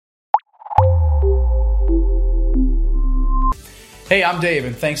Hey, I'm Dave,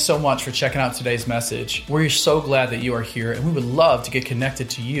 and thanks so much for checking out today's message. We're so glad that you are here, and we would love to get connected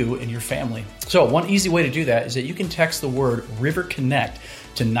to you and your family. So one easy way to do that is that you can text the word River Connect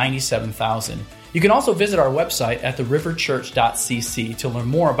to 97,000. You can also visit our website at theriverchurch.cc to learn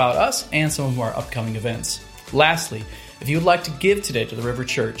more about us and some of our upcoming events. Lastly, if you would like to give today to the River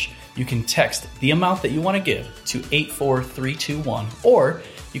Church, you can text the amount that you want to give to 84321, or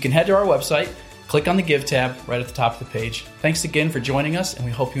you can head to our website, click on the Give tab right at the top of the page. Thanks again for joining us, and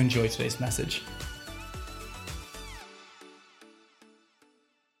we hope you enjoy today's message.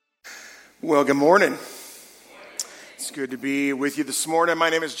 Well, good morning. It's good to be with you this morning. My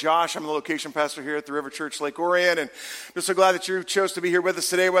name is Josh. I'm the location pastor here at the River Church Lake Orion, and I'm so glad that you chose to be here with us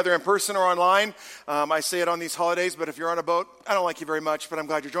today, whether in person or online. I say it on these holidays, but if you're on a boat, I don't like you very much, but I'm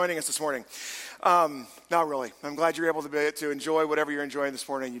glad you're joining us this morning. Not really. I'm glad you're able to enjoy whatever you're enjoying this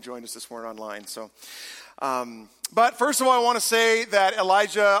morning. You joined us this morning online. But first of all, I want to say that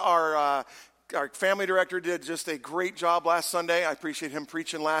Elijah, our family director, did just a great job last Sunday. I appreciate him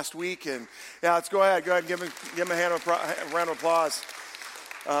preaching last week. And yeah, let's go ahead and give him a round of applause.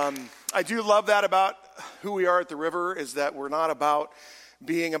 I do love that about who we are at the River, is that we're not about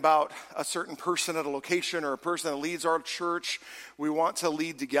being about a certain person at a location or a person that leads our church. We want to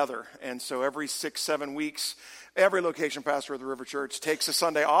lead together. And so every 6-7 weeks, every location pastor of the River Church takes a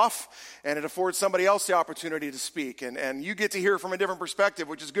Sunday off, and it affords somebody else the opportunity to speak. And you get to hear from a different perspective,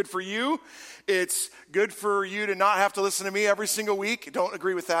 which is good for you. It's good for you to not have to listen to me every single week. Don't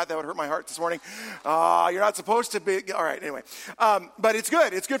agree with that. That would hurt my heart this morning. You're not supposed to be. All right, anyway. But it's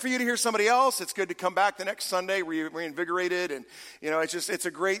good. It's good for you to hear somebody else. It's good to come back the next Sunday reinvigorated. And, it's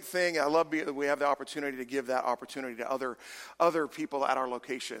a great thing. I love that we have the opportunity to give that opportunity to other people at our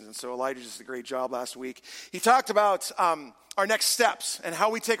locations. And so Elijah just did a great job last week. He talked about our next steps and how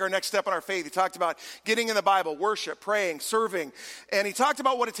we take our next step in our faith. He talked about getting in the Bible, worship, praying, serving, and he talked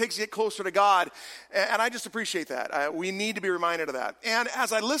about what it takes to get closer to God, and I just appreciate that. We need to be reminded of that. And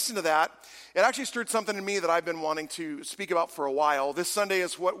as I listened to that, it actually stirred something in me that I've been wanting to speak about for a while. This Sunday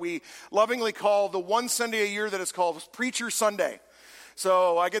is what we lovingly call the one Sunday a year that is called Preacher Sunday.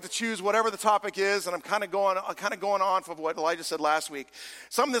 So I get to choose whatever the topic is, and I'm kind of going off of what Elijah said last week.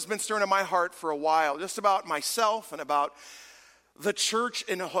 Something that's been stirring in my heart for a while, just about myself and about the church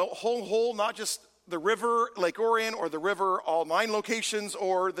in a whole, not just the River, Lake Orion, or the River, all 9 locations,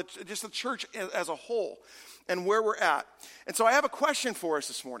 or just the church as a whole, and where we're at. And so I have a question for us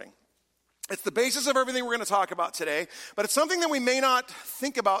this morning. It's the basis of everything we're going to talk about today, but it's something that we may not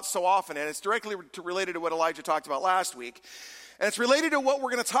think about so often, and it's directly related to what Elijah talked about last week. And it's related to what we're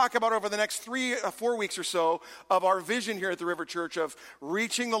going to talk about over the next 3-4 weeks or so of our vision here at the River Church of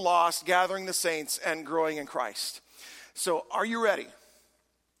reaching the lost, gathering the saints, and growing in Christ. So are you ready?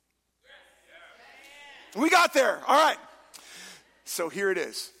 We got there. All right. So here it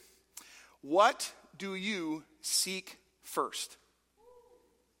is. What do you seek first?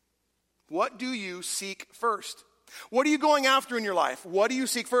 What do you seek first? What are you going after in your life? What do you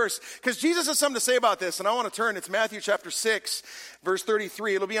seek first? Because Jesus has something to say about this, and I want to turn. It's Matthew chapter 6, verse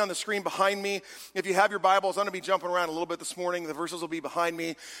 33. It'll be on the screen behind me. If you have your Bibles, I'm going to be jumping around a little bit this morning. The verses will be behind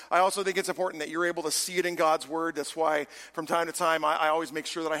me. I also think it's important that you're able to see it in God's Word. That's why from time to time, I always make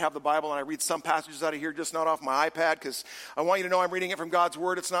sure that I have the Bible, and I read some passages out of here, just not off my iPad, because I want you to know I'm reading it from God's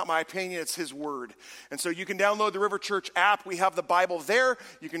Word. It's not my opinion, it's His Word. And so you can download the River Church app. We have the Bible there.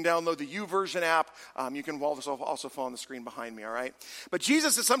 You can download the YouVersion app. You can also follow on the screen behind me, all right? But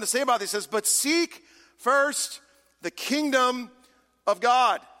Jesus has something to say about this. He says, but seek first the kingdom of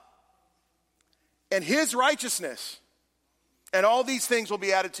God and His righteousness, and all these things will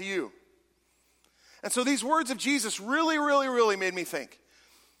be added to you. And so these words of Jesus really, really, really made me think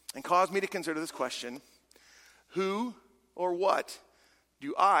and caused me to consider this question: who or what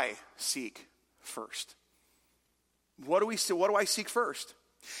do I seek first? What do I seek first?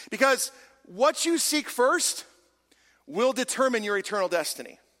 Because what you seek first will determine your eternal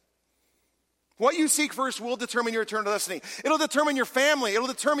destiny. What you seek first will determine your eternal destiny. It'll determine your family. It'll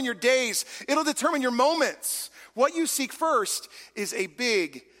determine your days. It'll determine your moments. What you seek first is a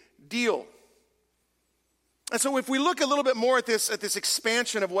big deal. And so if we look a little bit more at this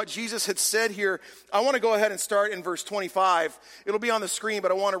expansion of what Jesus had said here, I want to go ahead and start in verse 25. It'll be on the screen,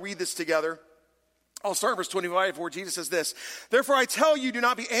 but I want to read this together. I'll start in verse 25 where Jesus says this: therefore I tell you, do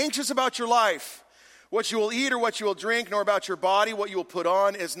not be anxious about your life, what you will eat or what you will drink, nor about your body, what you will put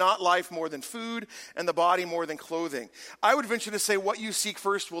on. Is not life more than food, and the body more than clothing? I would venture to say what you seek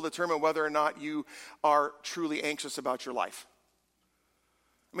first will determine whether or not you are truly anxious about your life.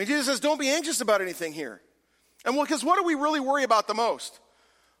 I mean, Jesus says don't be anxious about anything here. And because what do we really worry about the most?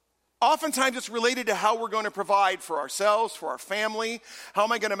 Oftentimes it's related to how we're going to provide for ourselves, for our family. How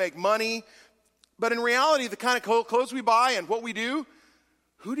am I going to make money? But in reality, the kind of clothes we buy and what we do,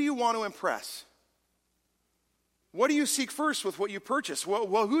 who do you want to impress? What do you seek first with what you purchase?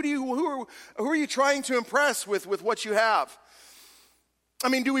 Well, who are you trying to impress with what you have? I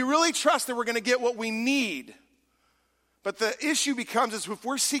mean, do we really trust that we're going to get what we need? But the issue becomes is if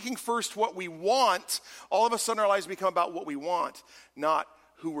we're seeking first what we want, all of a sudden our lives become about what we want, not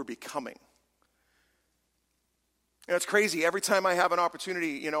who we're becoming. And it's crazy. Every time I have an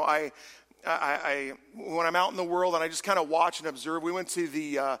opportunity, I when I'm out in the world and I just kind of watch and observe. We went to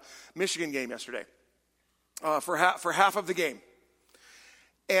the Michigan game yesterday for half of the game.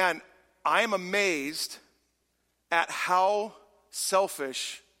 And I am amazed at how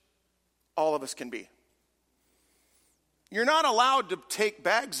selfish all of us can be. You're not allowed to take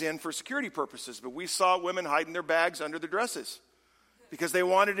bags in for security purposes, but we saw women hiding their bags under their dresses because they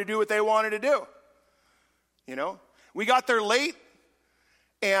wanted to do what they wanted to do. We got there late,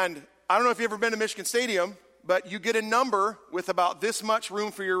 and I don't know if you've ever been to Michigan Stadium, but you get a number with about this much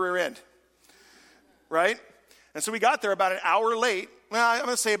room for your rear end, right? And so we got there about an hour late. Well, I'm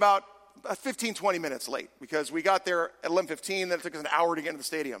going to say about 15, 20 minutes late because we got there at 11:15, then it took us an hour to get into the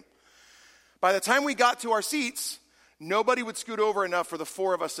stadium. By the time we got to our seats, nobody would scoot over enough for the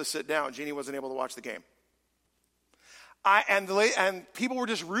four of us to sit down. Jeannie wasn't able to watch the game. And people were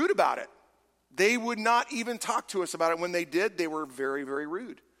just rude about it. They would not even talk to us about it. When they did, they were very, very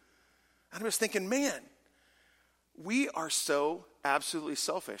rude. And I was thinking, man, we are so absolutely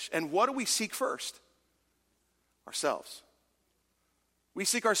selfish. And what do we seek first? Ourselves. We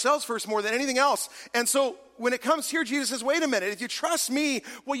seek ourselves first more than anything else. And so when it comes here, Jesus says, wait a minute, if you trust me,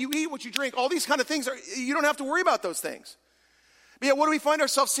 what you eat, what you drink, all these kind of things, you don't have to worry about those things. But yet, what do we find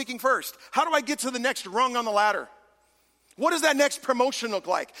ourselves seeking first? How do I get to the next rung on the ladder? What does that next promotion look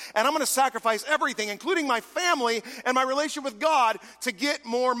like? And I'm going to sacrifice everything, including my family and my relationship with God, to get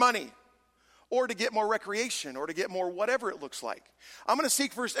more money or to get more recreation or to get more whatever it looks like. I'm going to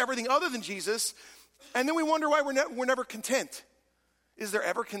seek first everything other than Jesus, and then we wonder why we're never content. Is there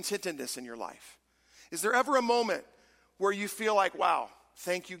ever contentedness in your life? Is there ever a moment where you feel like, wow,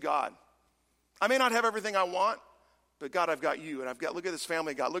 thank you, God. I may not have everything I want, but God, I've got you, and look at this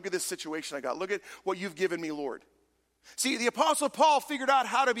family I got, look at this situation I got, look at what you've given me, Lord. See, the Apostle Paul figured out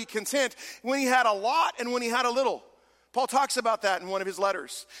how to be content when he had a lot and when he had a little. Paul talks about that in one of his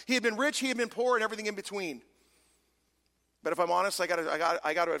letters. He had been rich, he had been poor, and everything in between. But if I'm honest, I got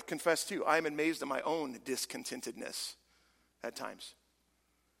to confess too, I am amazed at my own discontentedness at times.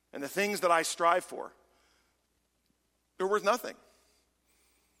 And the things that I strive for, they're worth nothing.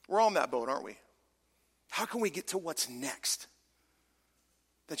 We're all in that boat, aren't we? How can we get to what's next?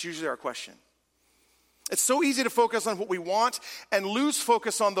 That's usually our question. It's so easy to focus on what we want and lose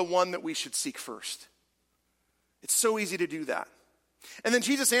focus on the one that we should seek first. It's so easy to do that. And then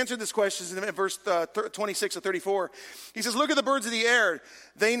Jesus answered this question in verse 26 to 34. He says, look at the birds of the air.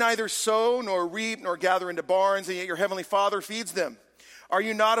 They neither sow nor reap nor gather into barns, and yet your heavenly Father feeds them. Are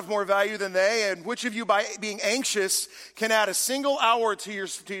you not of more value than they? And which of you, by being anxious, can add a single hour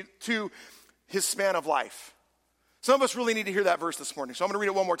to his span of life? Some of us really need to hear that verse this morning, so I'm going to read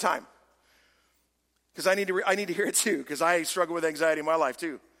it one more time. Because I need to hear it too, because I struggle with anxiety in my life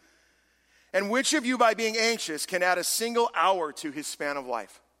too. And which of you, by being anxious, can add a single hour to his span of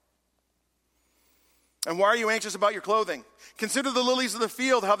life? And why are you anxious about your clothing? Consider the lilies of the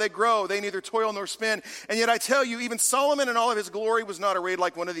field, how they grow. They neither toil nor spin. And yet I tell you, even Solomon in all of his glory was not arrayed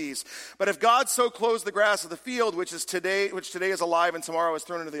like one of these. But if God so clothes the grass of the field, which today is alive and tomorrow is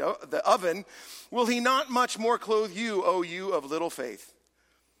thrown into the oven, will he not much more clothe you, O you of little faith?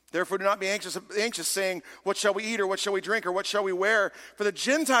 Therefore do not be anxious, saying, what shall we eat, or what shall we drink, or what shall we wear? For the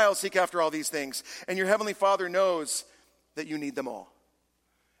Gentiles seek after all these things, and your heavenly Father knows that you need them all.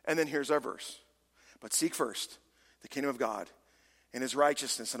 And then here's our verse. But seek first the kingdom of God and his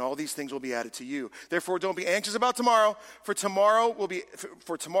righteousness, and all these things will be added to you. Therefore don't be anxious about tomorrow, for tomorrow will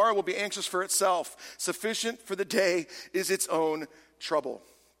be anxious for itself. Sufficient for the day is its own trouble.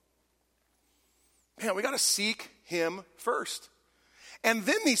 Man, we got to seek him first. And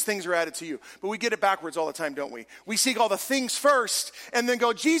then these things are added to you. But we get it backwards all the time, don't we? We seek all the things first and then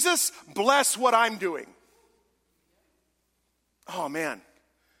go, Jesus, bless what I'm doing. Oh, man.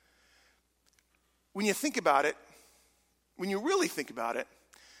 When you think about it, when you really think about it,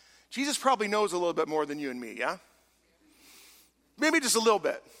 Jesus probably knows a little bit more than you and me, yeah? Maybe just a little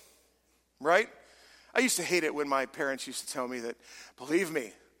bit, right? I used to hate it when my parents used to tell me that, believe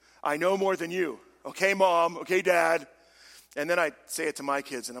me, I know more than you. Okay, Mom. Okay, Dad. And then I say it to my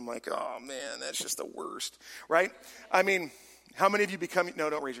kids, and I'm like, oh, man, that's just the worst, right? I mean, How many of you no,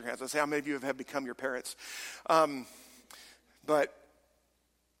 don't raise your hands. Let's say how many of you have become your parents. But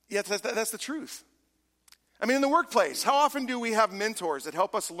yeah, that's the truth. I mean, in the workplace, how often do we have mentors that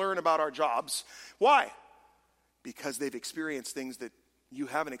help us learn about our jobs? Why? Because they've experienced things that you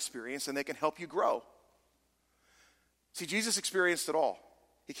haven't experienced, and they can help you grow. See, Jesus experienced it all.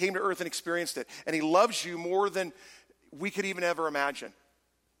 He came to earth and experienced it, and he loves you more than we could even ever imagine.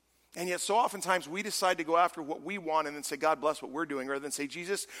 And yet so oftentimes we decide to go after what we want and then say, God bless what we're doing, rather than say,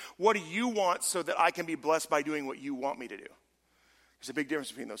 Jesus, what do you want so that I can be blessed by doing what you want me to do? There's a big difference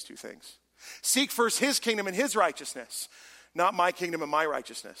between those two things. Seek first his kingdom and his righteousness, not my kingdom and my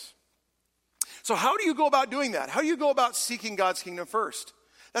righteousness. So how do you go about doing that? How do you go about seeking God's kingdom first?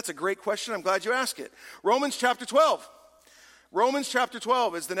 That's a great question. I'm glad you asked it. Romans chapter 12. Romans chapter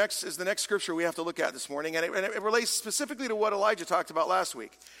 12 is the next scripture we have to look at this morning, and it relates specifically to what Elijah talked about last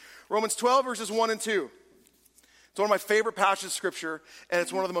week. Romans 12, verses 1 and 2. It's one of my favorite passages of Scripture, and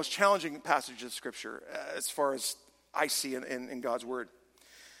it's one of the most challenging passages of Scripture as far as I see in God's Word.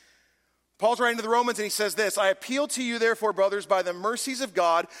 Paul's writing to the Romans, and he says this, I appeal to you, therefore, brothers, by the mercies of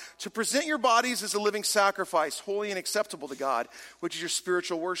God, to present your bodies as a living sacrifice, holy and acceptable to God, which is your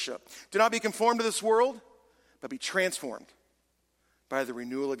spiritual worship. Do not be conformed to this world, but be transformed by the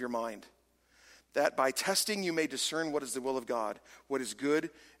renewal of your mind, that by testing you may discern what is the will of God, what is good,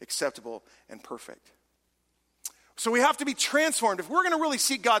 acceptable, and perfect. So we have to be transformed. If we're going to really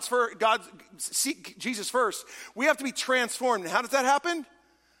seek seek Jesus first, we have to be transformed. And how does that happen?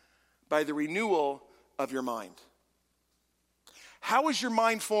 By the renewal of your mind. How is your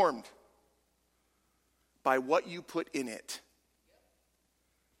mind formed? By what you put in it.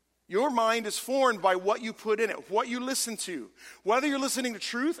 Your mind is formed by what you put in it, what you listen to, whether you're listening to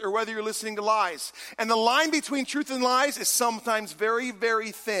truth or whether you're listening to lies. And the line between truth and lies is sometimes very,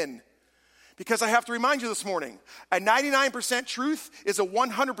 very thin. Because I have to remind you this morning, a 99% truth is a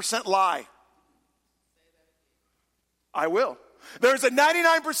 100% lie. I will. There's a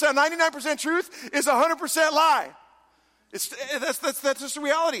 99% truth is a 100% lie. That's just the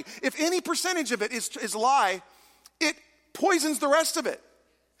reality. If any percentage of it is lie, it poisons the rest of it.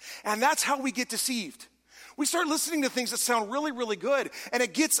 And that's how we get deceived. We start listening to things that sound really, really good, and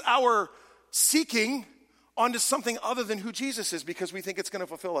it gets our seeking onto something other than who Jesus is because we think it's going to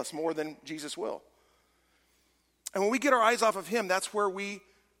fulfill us more than Jesus will. And when we get our eyes off of him, that's where we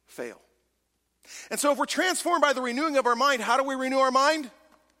fail. And so if we're transformed by the renewing of our mind, how do we renew our mind?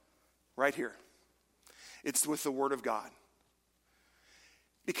 Right here. It's with the Word of God.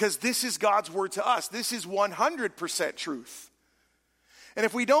 Because this is God's Word to us. This is 100% truth. And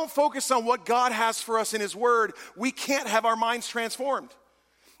if we don't focus on what God has for us in his Word, we can't have our minds transformed.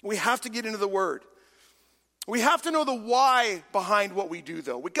 We have to get into the Word. We have to know the why behind what we do,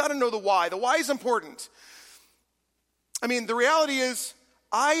 though. We've got to know the why. The why is important. I mean, the reality is,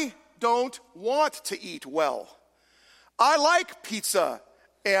 I don't want to eat well. I like pizza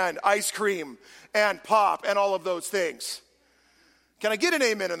and ice cream and pop and all of those things. Can I get an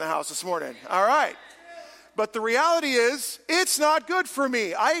amen in the house this morning? All right. But the reality is, it's not good for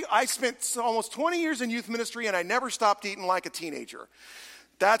me. I spent almost 20 years in youth ministry, and I never stopped eating like a teenager.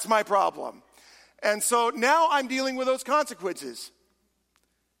 That's my problem. And so now I'm dealing with those consequences.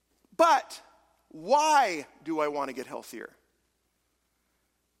 But why do I want to get healthier?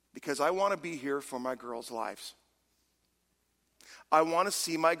 Because I want to be here for my girls' lives. I want to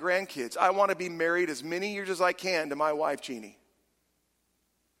see my grandkids. I want to be married as many years as I can to my wife, Jeannie.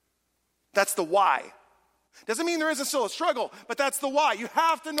 That's the why. Doesn't mean there isn't still a struggle, but that's the why. You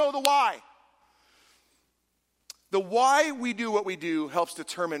have to know the why. The why we do what we do helps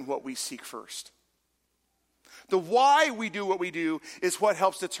determine what we seek first. The why we do what we do is what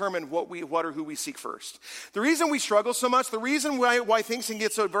helps determine what or who we seek first. The reason we struggle so much, the reason why things can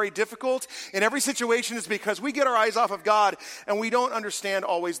get so very difficult in every situation is because we get our eyes off of God and we don't understand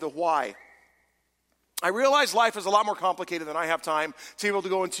always the why. I realize life is a lot more complicated than I have time to be able to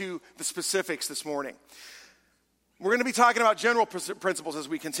go into the specifics this morning. We're going to be talking about general principles as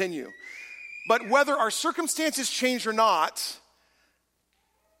we continue. But whether our circumstances change or not,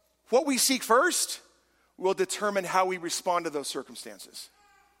 what we seek first will determine how we respond to those circumstances.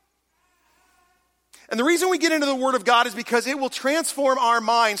 And the reason we get into the Word of God is because it will transform our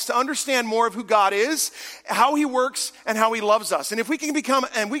minds to understand more of who God is, how he works, and how he loves us. And if we can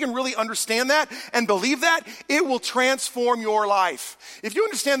really understand that and believe that, it will transform your life. If you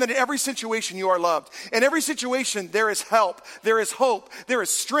understand that in every situation you are loved, in every situation there is help, there is hope, there is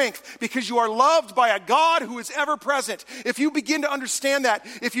strength, because you are loved by a God who is ever present. If you begin to understand that,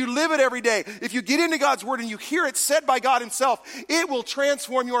 if you live it every day, if you get into God's Word and you hear it said by God himself, it will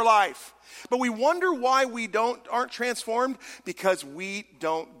transform your life. But we wonder why we aren't transformed, because we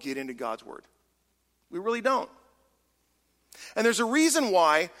don't get into God's word. We really don't. And there's a reason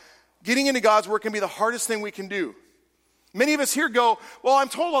why getting into God's word can be the hardest thing we can do. Many of us here go, well, I'm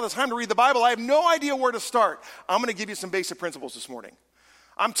told all the time to read the Bible. I have no idea where to start. I'm going to give you some basic principles this morning.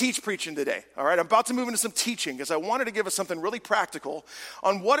 I'm preaching today, all right? I'm about to move into some teaching because I wanted to give us something really practical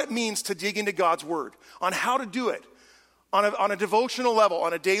on what it means to dig into God's word, on how to do it, on a devotional level,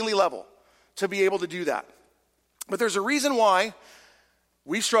 on a daily level, to be able to do that. But there's a reason why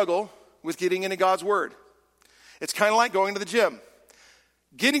we struggle with getting into God's word. It's kind of like going to the gym.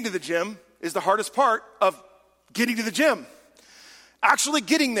 Getting to the gym is the hardest part of getting to the gym. Actually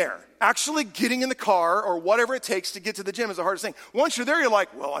getting there, actually getting in the car or whatever it takes to get to the gym is the hardest thing. Once you're there, you're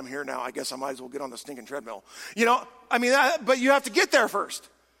like, well, I'm here now. I guess I might as well get on the stinking treadmill. But you have to get there first,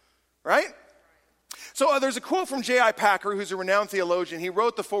 right? So there's a quote from J.I. Packer, who's a renowned theologian. He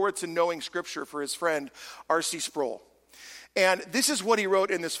wrote the foreword to Knowing Scripture for his friend R.C. Sproul. And this is what he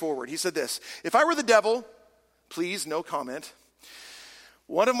wrote in this foreword. He said this: if I were the devil, please, no comment,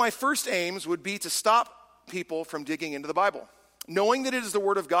 one of my first aims would be to stop people from digging into the Bible. Knowing that it is the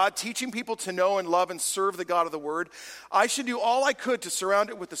Word of God, teaching people to know and love and serve the God of the Word, I should do all I could to surround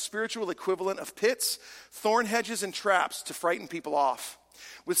it with the spiritual equivalent of pits, thorn hedges, and traps to frighten people off.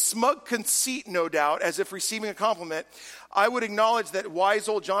 With smug conceit, no doubt, as if receiving a compliment, I would acknowledge that wise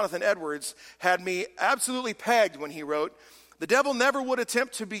old Jonathan Edwards had me absolutely pegged when he wrote, "The devil never would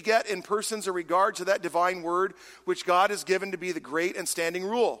attempt to beget in persons a regard to that divine word which God has given to be the great and standing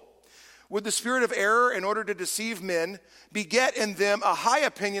rule. Would the spirit of error, in order to deceive men, beget in them a high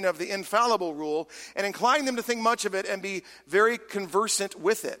opinion of the infallible rule and incline them to think much of it and be very conversant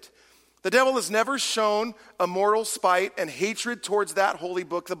with it? The devil has never shown a mortal spite and hatred towards that holy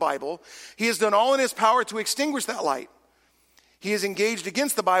book, the Bible. He has done all in his power to extinguish that light. He is engaged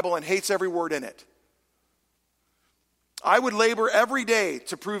against the Bible and hates every word in it. I would labor every day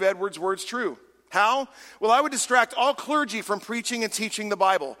to prove Edwards' words true. How? Well, I would distract all clergy from preaching and teaching the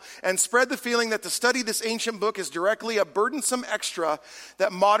Bible and spread the feeling that to study this ancient book is directly a burdensome extra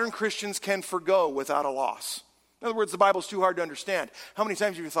that modern Christians can forgo without a loss." In other words, the Bible's too hard to understand. How many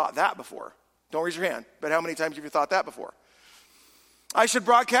times have you thought that before? Don't raise your hand, but how many times have you thought that before? I should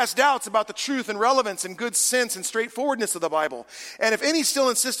broadcast doubts about the truth and relevance and good sense and straightforwardness of the Bible. And if any still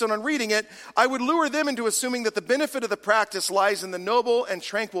insisted on reading it, I would lure them into assuming that the benefit of the practice lies in the noble and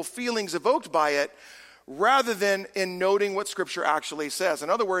tranquil feelings evoked by it, rather than in noting what Scripture actually says. In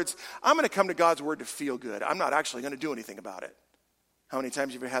other words, I'm going to come to God's Word to feel good. I'm not actually going to do anything about it. How many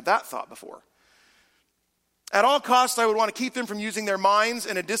times have you had that thought before? At all costs, I would want to keep them from using their minds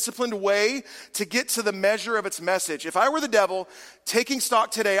in a disciplined way to get to the measure of its message. If I were the devil, taking stock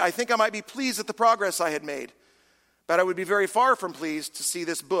today, I think I might be pleased at the progress I had made. But I would be very far from pleased to see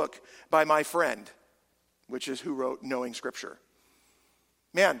this book by my friend, which is who wrote Knowing Scripture.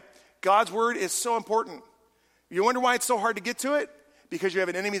 Man, God's Word is so important. You wonder why it's so hard to get to it? Because you have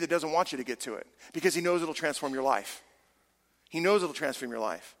an enemy that doesn't want you to get to it. Because he knows it'll transform your life. He knows it'll transform your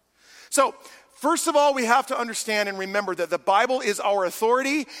life. So, first of all, we have to understand and remember that the Bible is our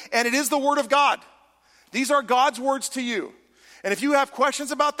authority and it is the Word of God. These are God's words to you. And if you have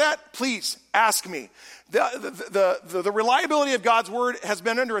questions about that, please ask me. The reliability of God's Word has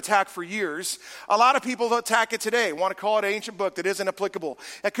been under attack for years. A lot of people attack it today, want to call it an ancient book that isn't applicable.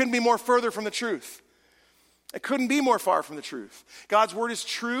 It couldn't be more further from the truth. It couldn't be more far from the truth. God's Word is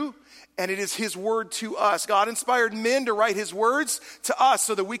true, and it is His Word to us. God inspired men to write His words to us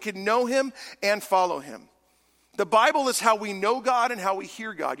so that we could know Him and follow Him. The Bible is how we know God and how we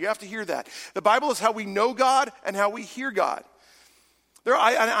hear God. You have to hear that. The Bible is how we know God and how we hear God.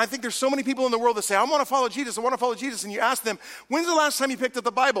 I think there's so many people in the world that say, I want to follow Jesus, I want to follow Jesus. And you ask them, when's the last time you picked up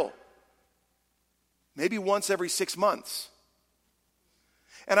the Bible? Maybe once every 6 months.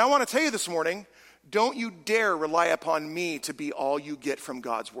 And I want to tell you this morning, don't you dare rely upon me to be all you get from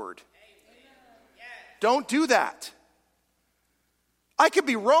God's Word. Don't do that. I could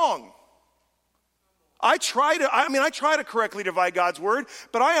be wrong. I try to correctly divide God's Word,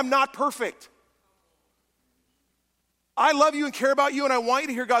 but I am not perfect. I love you and care about you and I want you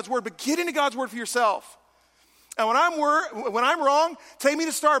to hear God's Word, but get into God's Word for yourself. And when I'm wrong, take me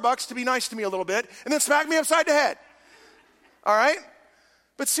to Starbucks to be nice to me a little bit and then smack me upside the head. All right?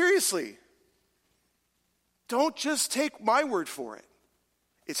 But seriously, don't just take my word for it.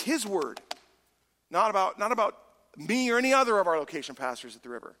 It's His Word. Not about me or any other of our location pastors at the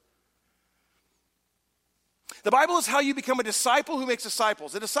River. The Bible is how you become a disciple who makes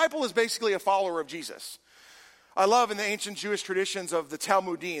disciples. A disciple is basically a follower of Jesus. I love in the ancient Jewish traditions of the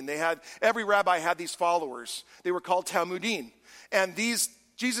Talmudim, every rabbi had these followers. They were called Talmudim. And these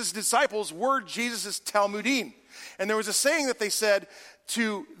Jesus' disciples were Jesus' Talmudim. And there was a saying that they said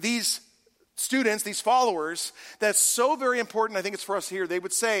to these students, these followers, that's so very important, I think it's for us here. They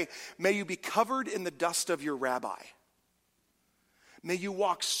would say, may you be covered in the dust of your rabbi. May you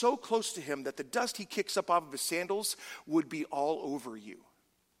walk so close to him that the dust he kicks up off of his sandals would be all over you.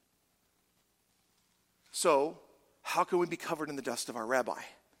 So, how can we be covered in the dust of our rabbi?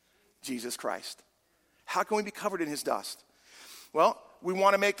 Jesus Christ. How can we be covered in his dust? Well, we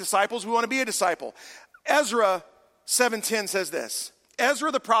want to make disciples. We want to be a disciple. Ezra 7:10 says this.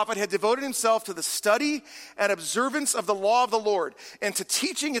 Ezra the prophet had devoted himself to the study and observance of the law of the Lord and to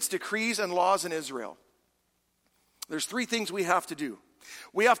teaching its decrees and laws in Israel. There's 3 things we have to do.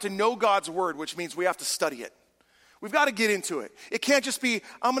 We have to know God's word, which means we have to study it. We've got to get into it. It can't just be,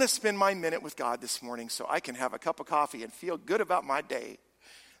 I'm going to spend my minute with God this morning so I can have a cup of coffee and feel good about my day.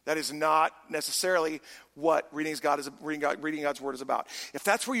 That is not necessarily what reading God's word is about. If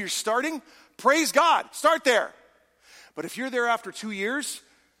that's where you're starting, praise God. Start there. But if you're there after 2 years,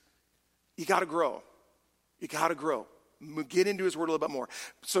 you got to grow. You got to grow. Get into his word a little bit more.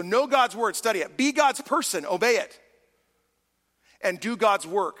 So know God's word, study it. Be God's person, obey it. And do God's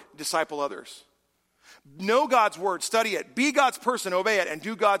work, disciple others. Know God's word, study it. Be God's person, obey it. And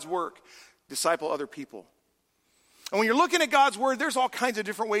do God's work, disciple other people. And when you're looking at God's word, there's all kinds of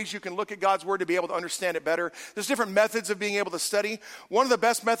different ways you can look at God's word to be able to understand it better. There's different methods of being able to study. One of the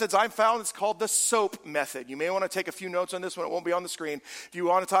best methods I've found is called the SOAP method. You may want to take a few notes on this one. It won't be on the screen. If you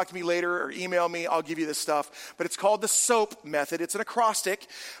want to talk to me later or email me, I'll give you this stuff. But it's called the SOAP method. It's an acrostic.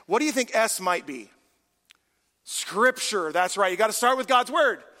 What do you think S might be? Scripture. That's right. You got to start with God's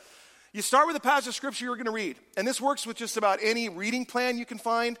word. You start with a passage of scripture you're going to read. And this works with just about any reading plan you can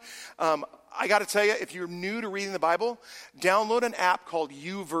find. I got to tell you, if you're new to reading the Bible, download an app called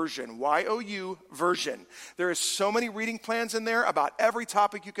YouVersion, Y-O-U version. There is so many reading plans in there about every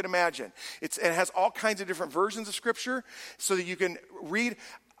topic you can imagine. It has all kinds of different versions of Scripture so that you can read.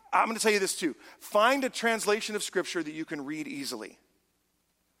 I'm going to tell you this too. Find a translation of Scripture that you can read easily.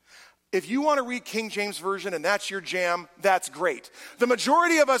 If you want to read King James Version and that's your jam, that's great. The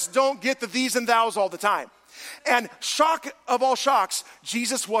majority of us don't get the these and thous all the time. And shock of all shocks,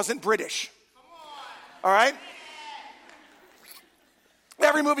 Jesus wasn't British. All right?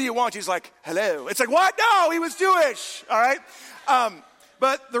 Every movie you watch, he's like, hello. It's like, what? No, he was Jewish. All right?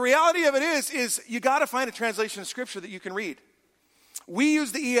 But the reality of it is you got to find a translation of Scripture that you can read. We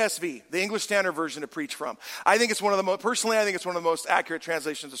use the ESV, the English Standard Version, to preach from. I think it's one of the most accurate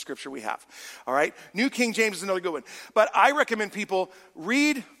translations of Scripture we have. All right? New King James is another good one. But I recommend people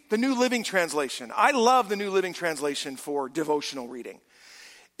read the New Living Translation. I love the New Living Translation for devotional reading.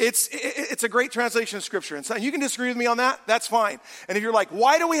 It's a great translation of Scripture. And so you can disagree with me on that. That's fine. And if you're like,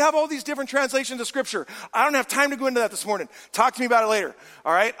 why do we have all these different translations of Scripture? I don't have time to go into that this morning. Talk to me about it later.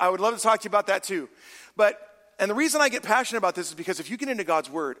 All right? I would love to talk to you about that too. And the reason I get passionate about this is because if you get into God's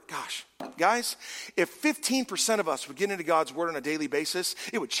word, gosh, guys, if 15% of us would get into God's word on a daily basis,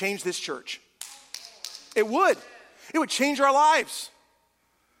 it would change this church. It would. It would change our lives.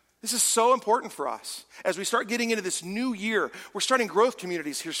 This is so important for us. As we start getting into this new year, we're starting growth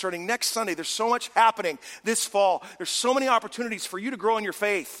communities here starting next Sunday. There's so much happening this fall. There's so many opportunities for you to grow in your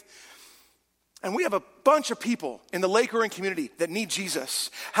faith. And we have a bunch of people in the Lake Orion community that need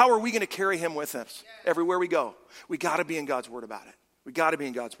Jesus. How are we going to carry him with us everywhere we go? We got to be in God's word about it. We got to be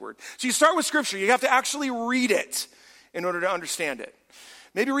in God's word. So you start with Scripture. You have to actually read it in order to understand it.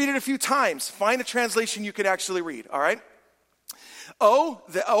 Maybe read it a few times. Find a translation you could actually read, all right?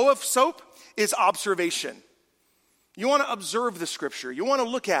 The O of SOAP is observation. You want to observe the Scripture. You want to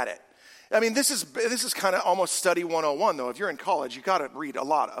look at it. I mean, this is kind of almost study 101, though. If you're in college, you got to read a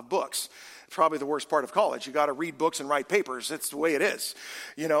lot of books. It's probably the worst part of college. You got to read books and write papers. It's the way it is,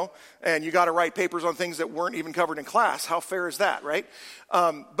 you know. And you got to write papers on things that weren't even covered in class. How fair is that, right?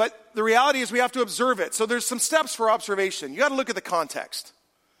 But the reality is we have to observe it. So there's some steps for observation. You got to look at the context,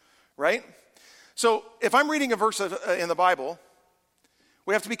 right? So if I'm reading a verse in the Bible,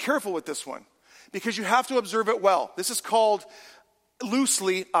 we have to be careful with this one because you have to observe it well. This is called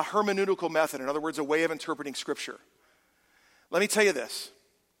loosely a hermeneutical method. In other words, a way of interpreting Scripture. Let me tell you this.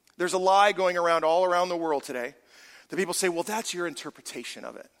 There's a lie going around all around the world today that people say, well, that's your interpretation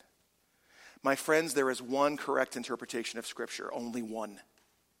of it. My friends, there is one correct interpretation of Scripture, only one.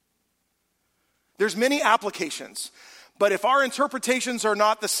 There's many applications, but if our interpretations are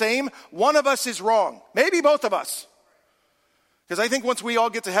not the same, one of us is wrong. Maybe both of us. Because I think once we all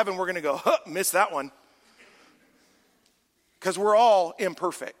get to heaven, we're going to go, miss that one. Because we're all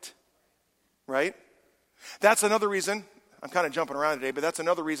imperfect, right? That's another reason. I'm kind of jumping around today, but that's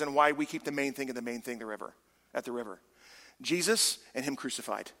another reason why we keep the main thing at the river. Jesus and him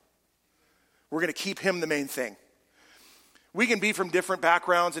crucified. We're going to keep him the main thing. We can be from different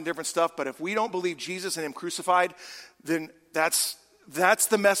backgrounds and different stuff, but if we don't believe Jesus and him crucified, then that's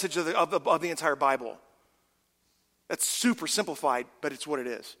the message of the entire Bible. That's super simplified, but it's what it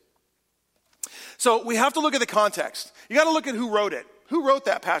is. So we have to look at the context. You got to look at who wrote it. Who wrote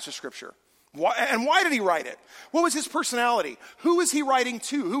that passage of Scripture? Why did he write it? What was his personality? Who was he writing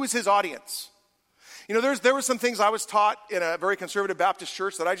to? Who was his audience? You know, there were some things I was taught in a very conservative Baptist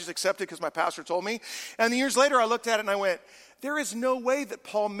church that I just accepted because my pastor told me. And years later, I looked at it and I went, there is no way that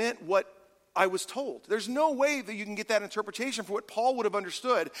Paul meant what I was told. There's no way that you can get that interpretation for what Paul would have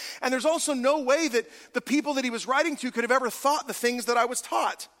understood. And there's also no way that the people that he was writing to could have ever thought the things that I was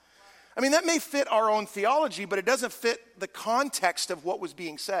taught. I mean, that may fit our own theology, but it doesn't fit the context of what was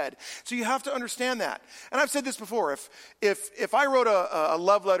being said. So you have to understand that. And I've said this before. If I wrote a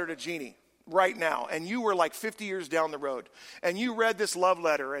love letter to Jeannie right now, and you were like 50 years down the road, and you read this love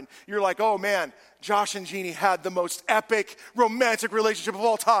letter, and you're like, oh man, Josh and Jeannie had the most epic romantic relationship of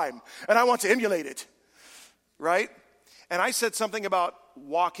all time, and I want to emulate it, right? And I said something about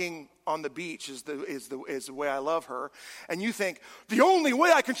walking on the beach is the way I love her, and you think, the only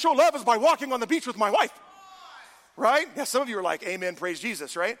way I can show love is by walking on the beach with my wife, right? Yeah, some of you are like, amen, praise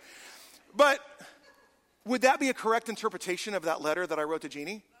Jesus, right? But would that be a correct interpretation of that letter that I wrote to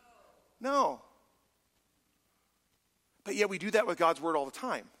Jeannie? No. But yet we do that with God's word all the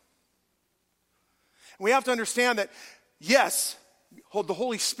time. We have to understand that, yes, the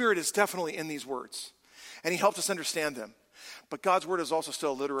Holy Spirit is definitely in these words, and he helps us understand them. But God's word is also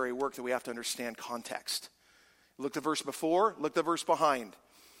still a literary work that we have to understand context. Look the verse before, look the verse behind.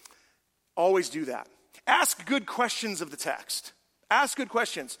 Always do that. Ask good questions of the text. Ask good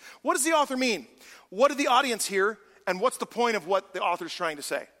questions. What does the author mean? What did the audience hear? And what's the point of what the author's trying to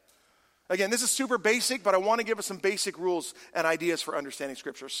say? Again, this is super basic, but I want to give us some basic rules and ideas for understanding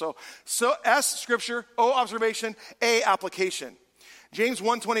Scripture. So S, Scripture, O, observation, A, application. James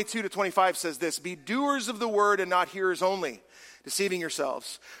 1:22-25 says this, be doers of the word and not hearers only, deceiving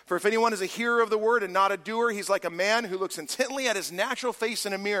yourselves. For if anyone is a hearer of the word and not a doer, he's like a man who looks intently at his natural face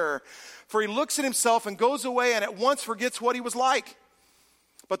in a mirror. For he looks at himself and goes away and at once forgets what he was like.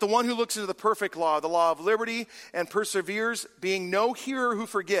 But the one who looks into the perfect law, the law of liberty, and perseveres, being no hearer who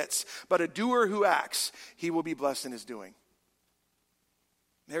forgets, but a doer who acts, he will be blessed in his doing.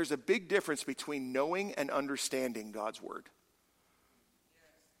 There's a big difference between knowing and understanding God's word.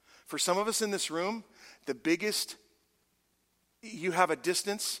 For some of us in this room, you have a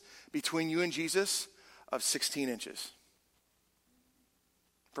distance between you and Jesus of 16 inches.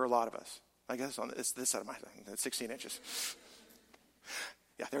 For a lot of us. I guess on this side of my thing, that's 16 inches.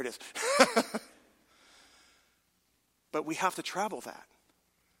 Yeah, there it is. But we have to travel that.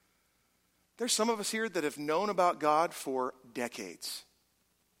 There's some of us here that have known about God for decades.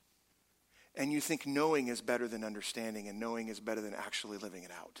 And you think knowing is better than understanding, and knowing is better than actually living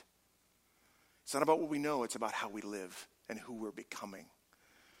it out. It's not about what we know, it's about how we live and who we're becoming.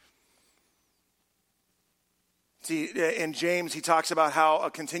 See, in James, he talks about how a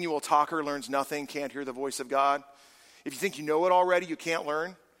continual talker learns nothing, can't hear the voice of God. If you think you know it already, you can't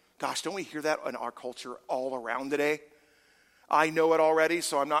learn. Gosh, don't we hear that in our culture all around today? I know it already,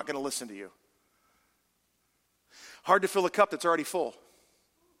 so I'm not going to listen to you. Hard to fill a cup that's already full.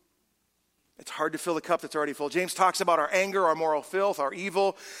 It's hard to fill a cup that's already full. James talks about our anger, our moral filth, our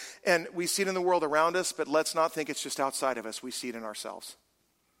evil, and we see it in the world around us, but let's not think it's just outside of us. We see it in ourselves.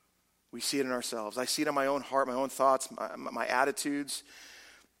 We see it in ourselves. I see it in my own heart, my own thoughts, my attitudes.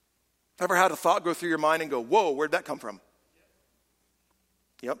 Ever had a thought go through your mind and go, whoa, where'd that come from?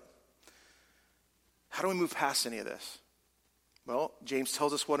 Yep. How do we move past any of this? Well, James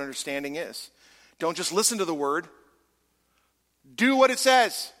tells us what understanding is. Don't just listen to the word. Do what it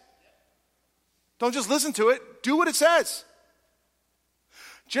says. Don't just listen to it. Do what it says.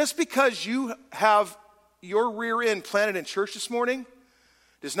 Just because you have your rear end planted in church this morning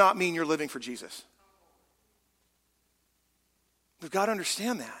does not mean you're living for Jesus. We've got to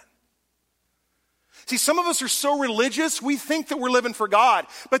understand that. See, some of us are so religious, we think that we're living for God.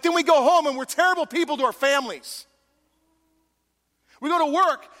 But then we go home and we're terrible people to our families. We go to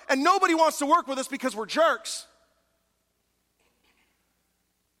work and nobody wants to work with us because we're jerks.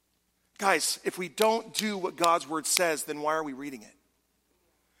 Guys, if we don't do what God's word says, then why are we reading it?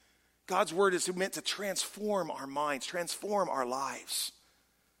 God's word is meant to transform our minds, transform our lives.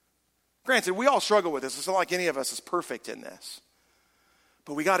 Granted, we all struggle with this. It's not like any of us is perfect in this.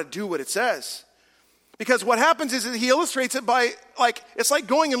 But we got to do what it says. Because what happens is that he illustrates it by, like, it's like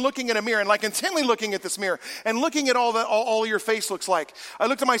going and looking in a mirror and like intently looking at this mirror and looking at all your face looks like. I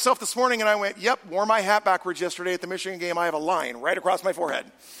looked at myself this morning and I went, yep, wore my hat backwards yesterday at the Michigan game. I have a line right across my forehead.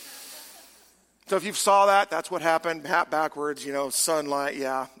 So if you saw that, that's what happened. Hat backwards, sunlight.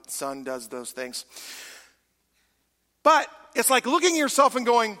 Yeah, sun does those things. But it's like looking at yourself and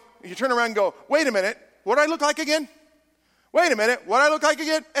going, you turn around and go, wait a minute, what do I look like again? Wait a minute, what do I look like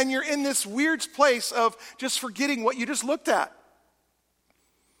again? And you're in this weird place of just forgetting what you just looked at.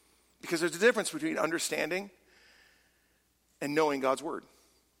 Because there's a difference between understanding and knowing God's word.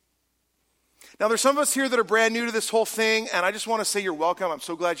 Now, there's some of us here that are brand new to this whole thing, and I just want to say you're welcome. I'm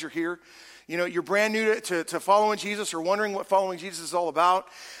so glad you're here. You're brand new to following Jesus or wondering what following Jesus is all about.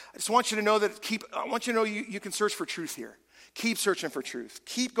 I just want you to know you can search for truth here. Keep searching for truth.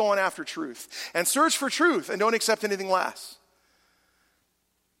 Keep going after truth. And search for truth and don't accept anything less.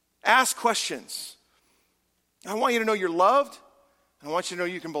 Ask questions. I want you to know you're loved, and I want you to know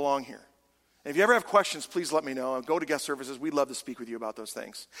you can belong here. And if you ever have questions, please let me know. Go to guest services. We'd love to speak with you about those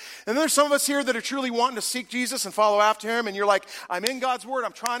things. And there's some of us here that are truly wanting to seek Jesus and follow after him, and you're like, I'm in God's word.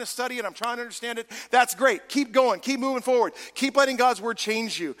 I'm trying to study it. I'm trying to understand it. That's great. Keep going. Keep moving forward. Keep letting God's word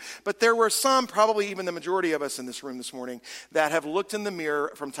change you. But there were some, probably even the majority of us in this room this morning, that have looked in the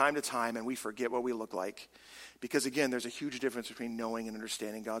mirror from time to time, and we forget what we look like. Because again, there's a huge difference between knowing and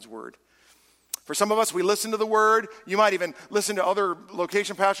understanding God's word. For some of us, we listen to the word. You might even listen to other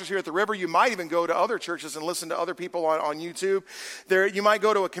location pastors here at the River. You might even go to other churches and listen to other people on YouTube. You might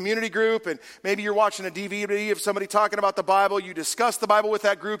go to a community group, and maybe you're watching a DVD of somebody talking about the Bible. You discuss the Bible with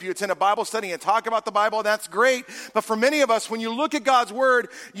that group. You attend a Bible study and talk about the Bible. That's great. But for many of us, when you look at God's word,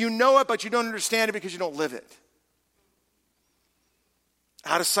 you know it, but you don't understand it because you don't live it.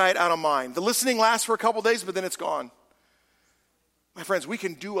 Out of sight, out of mind. The listening lasts for a couple days, but then it's gone. My friends, we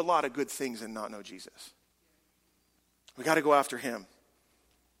can do a lot of good things and not know Jesus. We got to go after him.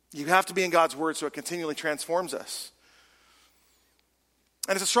 You have to be in God's word so it continually transforms us.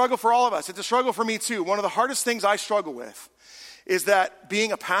 And it's a struggle for all of us. It's a struggle for me too. One of the hardest things I struggle with is that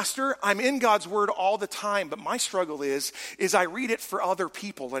being a pastor, I'm in God's word all the time, but my struggle is I read it for other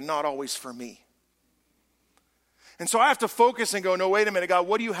people and not always for me. And so I have to focus and go, no, wait a minute, God,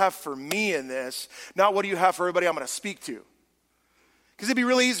 what do you have for me in this? Not what do you have for everybody I'm going to speak to? Because it'd be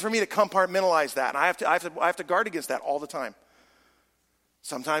really easy for me to compartmentalize that. And I have to guard against that all the time.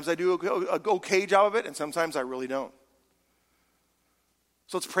 Sometimes I do a okay job of it, and sometimes I really don't.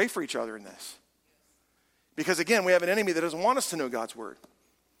 So let's pray for each other in this. Because again, we have an enemy that doesn't want us to know God's word.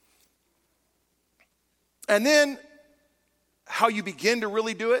 And then, how you begin to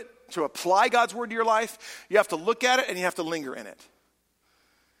really do it, to apply God's word to your life, you have to look at it and you have to linger in it.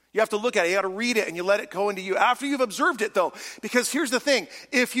 You have to look at it, you got to read it, and you let it go into you after you've observed it though. Because here's the thing,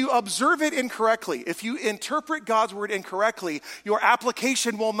 if you observe it incorrectly, if you interpret God's word incorrectly, your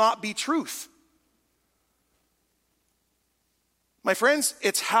application will not be truth. My friends,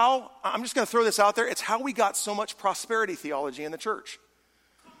 I'm just going to throw this out there, it's how we got so much prosperity theology in the church.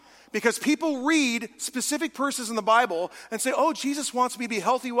 Because people read specific verses in the Bible and say, oh, Jesus wants me to be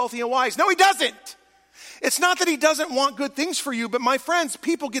healthy, wealthy, and wise. No, he doesn't. It's not that he doesn't want good things for you, but my friends,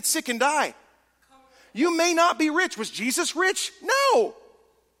 people get sick and die. You may not be rich. Was Jesus rich? No.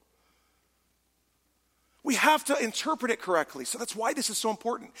 We have to interpret it correctly. So that's why this is so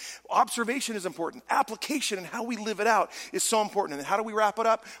important. Observation is important. Application and how we live it out is so important. And how do we wrap it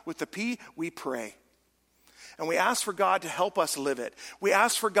up? With the P, we pray. And we ask for God to help us live it. We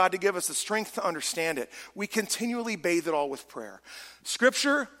ask for God to give us the strength to understand it. We continually bathe it all with prayer.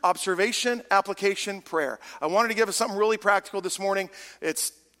 Scripture, observation, application, prayer. I wanted to give us something really practical this morning.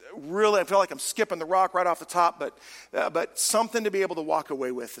 It's really, I feel like I'm skipping the rock right off the top, but something to be able to walk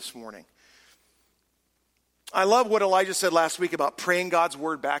away with this morning. I love what Elijah said last week about praying God's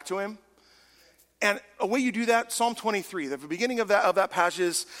word back to him. And a way you do that, Psalm 23, the beginning of that passage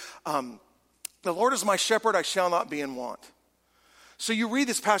is, the Lord is my shepherd, I shall not be in want. So you read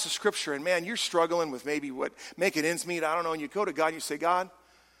this passage of scripture and man, you're struggling with maybe making ends meet, I don't know, and you go to God and you say, God,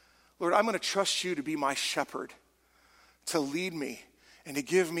 Lord, I'm going to trust you to be my shepherd, to lead me and to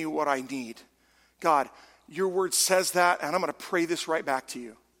give me what I need. God, your word says that, and I'm going to pray this right back to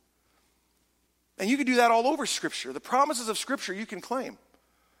you. And you can do that all over scripture. The promises of scripture you can claim.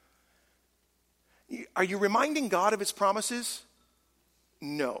 Are you reminding God of his promises?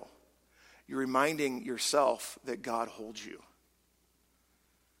 No. You're reminding yourself that God holds you.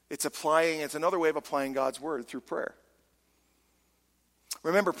 It's another way of applying God's word through prayer.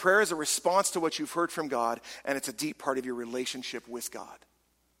 Remember, prayer is a response to what you've heard from God, and it's a deep part of your relationship with God.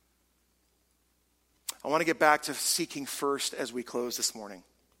 I want to get back to seeking first as we close this morning.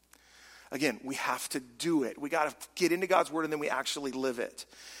 Again, we have to do it. We got to get into God's word and then we actually live it.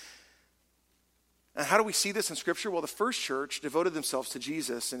 And how do we see this in Scripture? Well, the first church devoted themselves to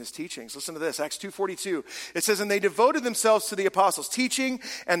Jesus and his teachings. Listen to this, Acts 2:42. It says, and they devoted themselves to the apostles' teaching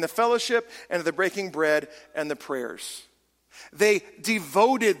and the fellowship and the breaking bread and the prayers. They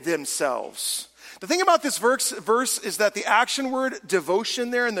devoted themselves. The thing about this verse is that the action word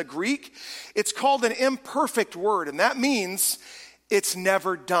devotion there in the Greek, it's called an imperfect word, and that means it's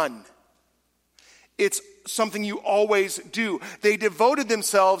never done. It's something you always do. They devoted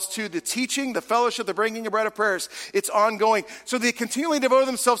themselves to the teaching, the fellowship, the breaking of bread of prayers. It's ongoing. So they continually devoted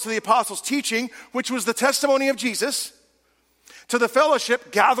themselves to the apostles' teaching, which was the testimony of Jesus, to the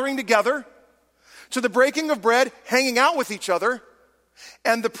fellowship, gathering together, to the breaking of bread, hanging out with each other,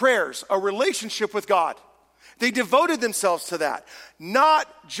 and the prayers, a relationship with God. They devoted themselves to that, not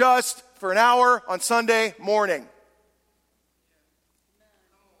just for an hour on Sunday morning.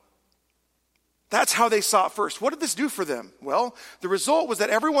 That's how they saw it first. What did this do for them? Well, the result was that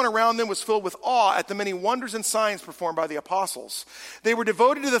everyone around them was filled with awe at the many wonders and signs performed by the apostles. They were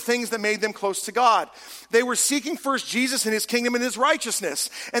devoted to the things that made them close to God. They were seeking first Jesus and his kingdom and his righteousness.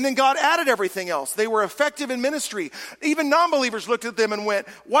 And then God added everything else. They were effective in ministry. Even non-believers looked at them and went,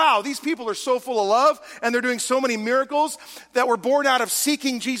 wow, these people are so full of love and they're doing so many miracles that were born out of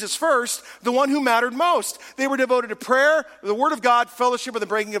seeking Jesus first, the one who mattered most. They were devoted to prayer, the word of God, fellowship, and the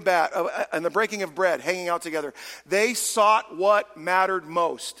breaking of bread, hanging out together. They sought what mattered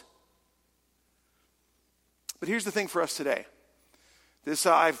most. But here's the thing for us today.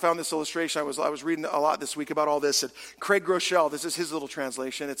 I found this illustration. I was reading a lot this week about all this. And Craig Groeschel, this is his little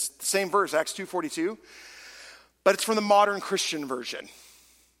translation. It's the same verse, Acts 2:42, but it's from the modern Christian version.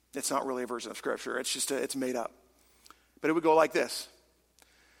 It's not really a version of Scripture. It's made up. But it would go like this.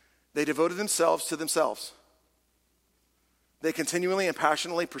 They devoted themselves to themselves. They continually and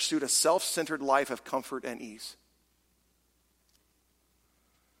passionately pursued a self-centered life of comfort and ease.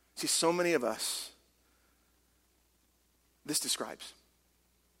 See, so many of us, this describes.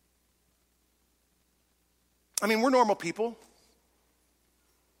 I mean, we're normal people,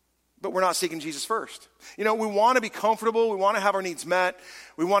 but we're not seeking Jesus first. You know, we want to be comfortable. We want to have our needs met.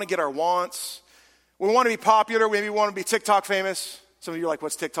 We want to get our wants. We want to be popular. Maybe we want to be TikTok famous. Some of you are like,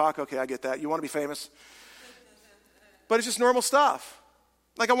 what's TikTok? Okay, I get that. You want to be famous. But it's just normal stuff.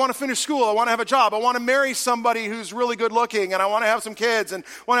 Like I want to finish school, I want to have a job, I want to marry somebody who's really good looking, and I want to have some kids, and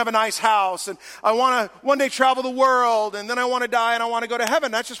want to have a nice house, and I want to one day travel the world, and then I want to die and I want to go to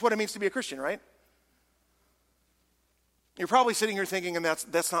heaven. That's just what it means to be a Christian, right? You're probably sitting here thinking, and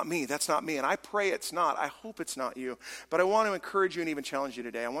that's not me, and I pray it's not. I hope it's not you. But I want to encourage you and even challenge you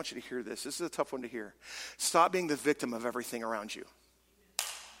today. I want you to hear this. This is a tough one to hear. Stop being the victim of everything around you.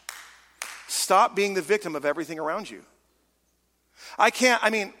 Stop being the victim of everything around you.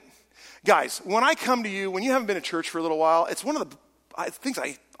 Guys, when I come to you, when you haven't been to church for a little while, it's one of the things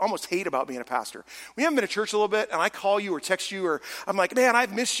I almost hate about being a pastor. When you haven't been to church a little bit, and I call you or text you, or I'm like, man,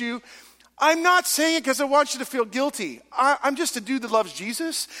 I've missed you. I'm not saying it because I want you to feel guilty. I'm just a dude that loves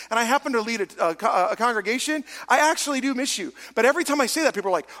Jesus, and I happen to lead a congregation. I actually do miss you. But every time I say that, people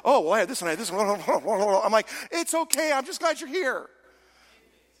are like, oh, well, I had this and I had this. I'm like, it's okay. I'm just glad you're here.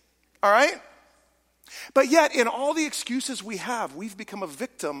 All right? But yet, in all the excuses we have, we've become a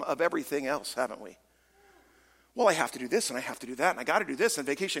victim of everything else, haven't we? Well, I have to do this, and I have to do that, and I got to do this, and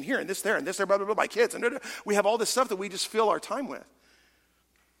vacation here, and this there, blah, blah, blah, my kids. And we have all this stuff that we just fill our time with.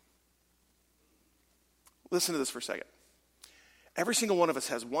 Listen to this for a second. Every single one of us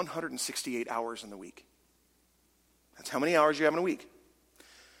has 168 hours in the week. That's how many hours you have in a week.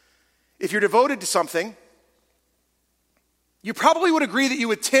 If you're devoted to something, you probably would agree that you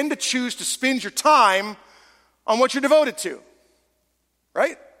would tend to choose to spend your time on what you're devoted to,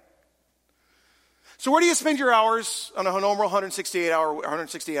 right? So where do you spend your hours on a normal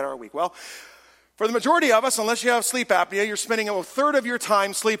 168-hour week? Well, for the majority of us, unless you have sleep apnea, you're spending a third of your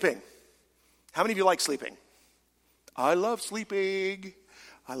time sleeping. How many of you like sleeping? I love sleeping.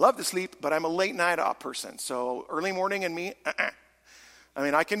 I love to sleep, but I'm a late night out person. So early morning and me, I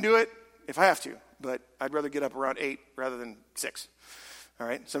mean, I can do it if I have to. But I'd rather get up around 8 rather than 6. All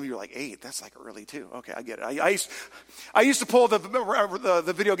right? Some of you are like, 8? That's like early too. Okay, I get it. I used to pull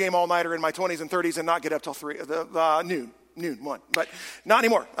the video game all-nighter in my 20s and 30s and not get up till noon, 1. But not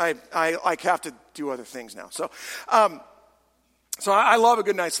anymore. I have to do other things now. So I love a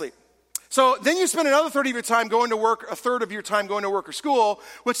good night's sleep. So then you spend another third of your time going to work, a third of your time going to work or school,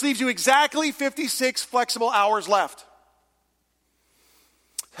 which leaves you exactly 56 flexible hours left.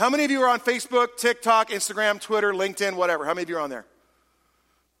 How many of you are on Facebook, TikTok, Instagram, Twitter, LinkedIn, whatever? How many of you are on there?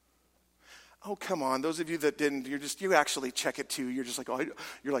 Oh, come on. Those of you that didn't, you actually check it too. You're just like,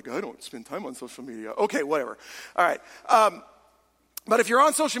 I don't spend time on social media. Okay, whatever. All right. But if you're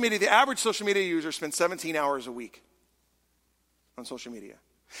on social media, the average social media user spends 17 hours a week on social media.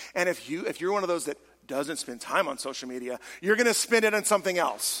 And if you're one of those that doesn't spend time on social media, you're going to spend it on something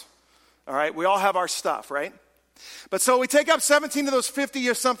else. All right? We all have our stuff, right? But so we take up 17 of those 50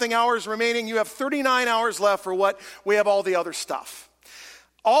 or something hours remaining. You have 39 hours left for what? We have all the other stuff.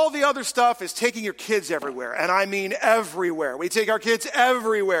 All the other stuff is taking your kids everywhere, and I mean everywhere. We take our kids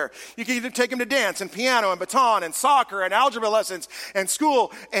everywhere. You can either take them to dance and piano and baton and soccer and algebra lessons and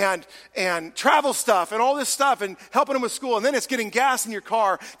school and travel stuff and all this stuff and helping them with school. And then it's getting gas in your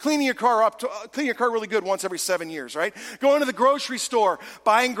car, cleaning your car really good once every 7 years, right? Going to the grocery store,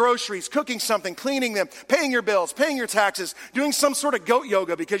 buying groceries, cooking something, cleaning them, paying your bills, paying your taxes, doing some sort of goat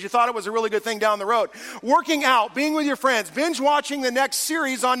yoga because you thought it was a really good thing down the road, working out, being with your friends, binge watching the next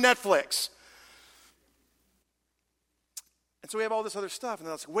series on Netflix. And so we have all this other stuff, and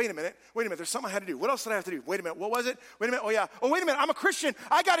then it's like, wait a minute, there's something I had to do. What else did I have to do? Wait a minute, what was it? Wait a minute, oh yeah. Oh, wait a minute, I'm a Christian.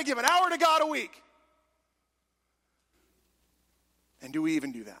 I got to give an hour to God a week. And do we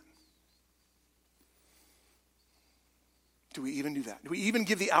even do that? Do we even do that? Do we even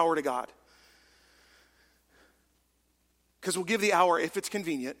give the hour to God? Because we'll give the hour if it's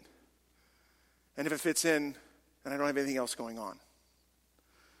convenient, and if it fits in, and I don't have anything else going on.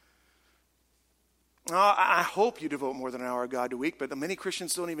 I hope you devote more than an hour to God a week, but many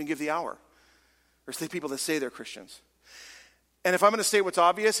Christians don't even give the hour. There's the people that say they're Christians. And if I'm going to state what's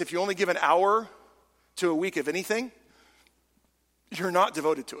obvious, if you only give an hour to a week of anything, you're not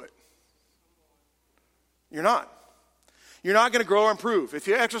devoted to it. You're not. You're not going to grow or improve. If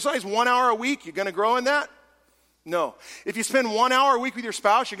you exercise 1 hour a week, you're going to grow in that? No. If you spend 1 hour a week with your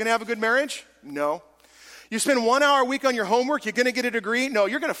spouse, you're going to have a good marriage? No. You spend 1 hour a week on your homework, you're going to get a degree? No,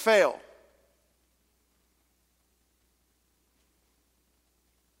 you're going to fail.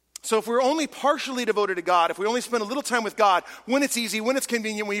 So if we're only partially devoted to God, if we only spend a little time with God, when it's easy, when it's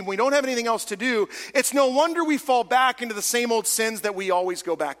convenient, when we don't have anything else to do, it's no wonder we fall back into the same old sins that we always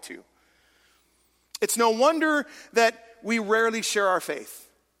go back to. It's no wonder that we rarely share our faith.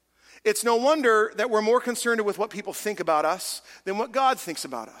 It's no wonder that we're more concerned with what people think about us than what God thinks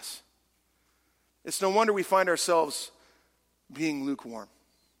about us. It's no wonder we find ourselves being lukewarm.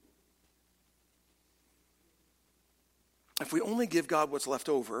 If we only give God what's left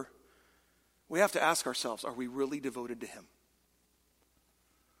over, we have to ask ourselves, are we really devoted to Him?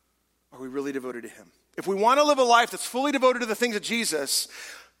 Are we really devoted to Him? If we want to live a life that's fully devoted to the things of Jesus,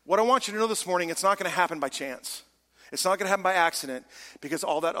 what I want you to know this morning, it's not going to happen by chance. It's not going to happen by accident because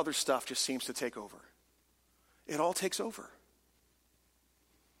all that other stuff just seems to take over. It all takes over.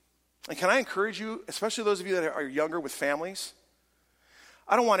 And can I encourage you, especially those of you that are younger with families,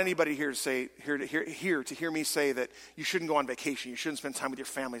 I don't want anybody here to hear me say that you shouldn't go on vacation, you shouldn't spend time with your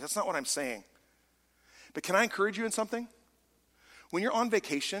families. That's not what I'm saying. But can I encourage you in something? When you're on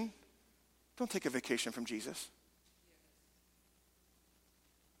vacation, don't take a vacation from Jesus.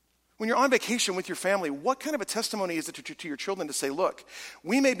 When you're on vacation with your family, what kind of a testimony is it to your children to say, look,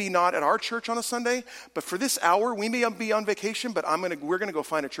 we may be not at our church on a Sunday, but for this hour, we may be on vacation, but we're going to go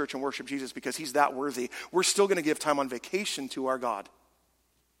find a church and worship Jesus because He's that worthy. We're still going to give time on vacation to our God.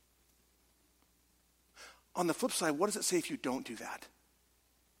 On the flip side, what does it say if you don't do that?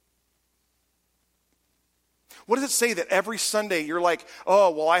 What does it say that every Sunday you're like,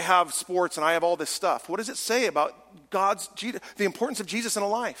 oh, well, I have sports and I have all this stuff? What does it say about the importance of Jesus in a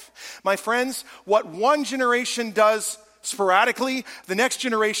life? My friends, what one generation does sporadically, the next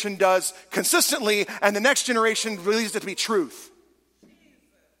generation does consistently, and the next generation believes it to be truth.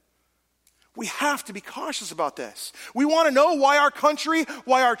 We have to be cautious about this. We want to know why our country,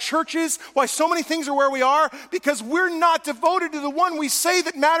 why our churches, why so many things are where we are, because we're not devoted to the one we say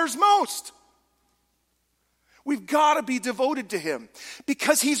that matters most. We've got to be devoted to Him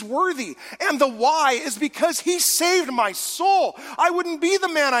because He's worthy. And the why is because He saved my soul. I wouldn't be the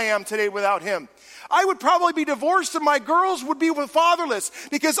man I am today without Him. I would probably be divorced and my girls would be fatherless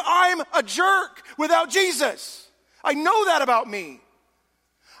because I'm a jerk without Jesus. I know that about me.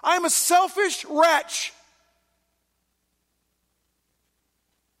 I'm a selfish wretch.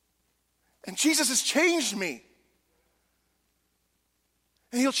 And Jesus has changed me.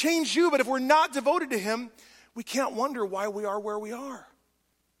 And He'll change you, but if we're not devoted to Him, we can't wonder why we are where we are.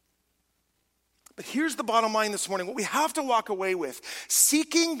 But here's the bottom line this morning. What we have to walk away with.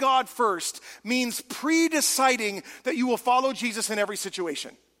 Seeking God first means pre-deciding that you will follow Jesus in every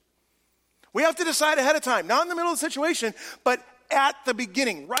situation. We have to decide ahead of time. Not in the middle of the situation, but at the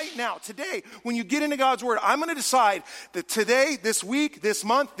beginning, right now, today, when you get into God's word, I'm going to decide that today, this week, this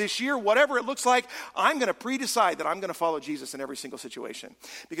month, this year, whatever it looks like, I'm going to pre-decide that I'm going to follow Jesus in every single situation.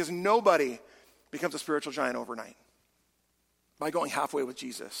 Because nobody becomes a spiritual giant overnight by going halfway with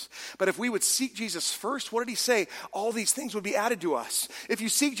Jesus. But if we would seek Jesus first, what did he say? All these things would be added to us. If you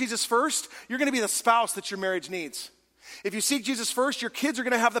seek Jesus first, you're going to be the spouse that your marriage needs. If you seek Jesus first, your kids are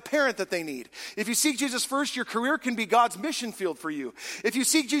going to have the parent that they need. If you seek Jesus first, your career can be God's mission field for you. If you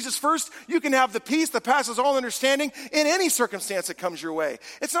seek Jesus first, you can have the peace that passes all understanding in any circumstance that comes your way.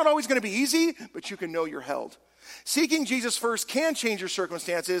 It's not always going to be easy, but you can know you're held. Seeking Jesus first can change your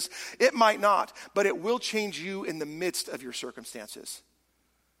circumstances. It might not, but it will change you in the midst of your circumstances.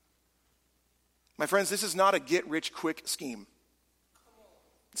 My friends, this is not a get-rich-quick scheme.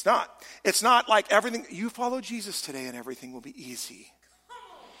 It's not. It's not like everything, you follow Jesus today and everything will be easy.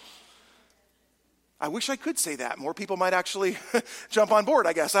 I wish I could say that. More people might actually jump on board,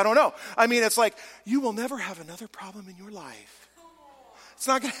 I guess. I don't know. I mean, it's like, you will never have another problem in your life. It's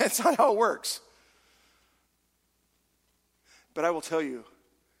not how it works. But I will tell you,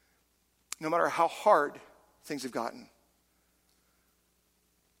 no matter how hard things have gotten,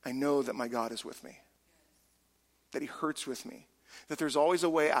 I know that my God is with me, that he hurts with me, that there's always a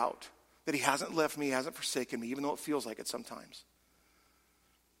way out, that he hasn't left me, he hasn't forsaken me, even though it feels like it sometimes.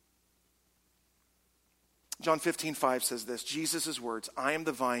 John 15:5 says this, Jesus' words, I am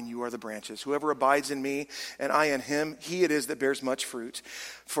the vine, you are the branches. Whoever abides in me and I in him, he it is that bears much fruit.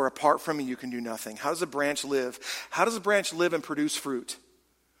 For apart from me, you can do nothing. How does a branch live? How does a branch live and produce fruit?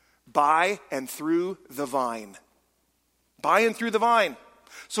 By and through the vine. By and through the vine.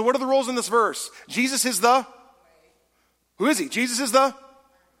 So what are the rules in this verse? Jesus is the? Who is he? Jesus is the?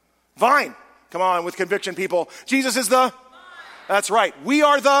 Vine. Come on, with conviction, people. Jesus is the? Vine. That's right. We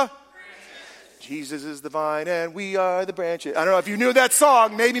are the? Jesus is the vine and we are the branches. I don't know if you knew that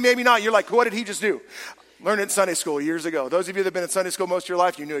song. Maybe not. You're like, what did he just do? Learned it in Sunday school years ago. Those of you that have been in Sunday school most of your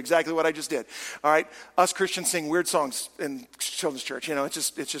life, you knew exactly what I just did. All right? Us Christians sing weird songs in children's church. You know,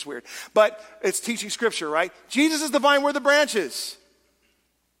 it's just weird. But it's teaching scripture, right? Jesus is the vine, we're the branches.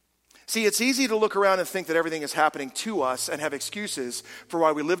 See, it's easy to look around and think that everything is happening to us and have excuses for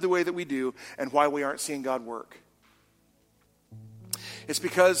why we live the way that we do and why we aren't seeing God work. It's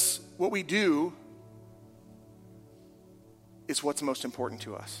because what we do is what's most important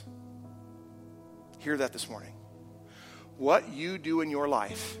to us. Hear that this morning. What you do in your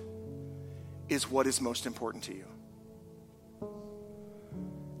life is what is most important to you.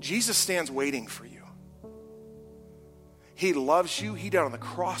 Jesus stands waiting for you. He loves you. He died on the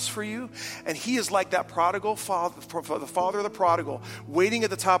cross for you. And he is like that prodigal father, the father of the prodigal, waiting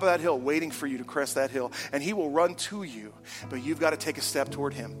at the top of that hill, waiting for you to crest that hill. And he will run to you, but you've got to take a step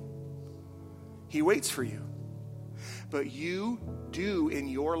toward him. He waits for you. But you do in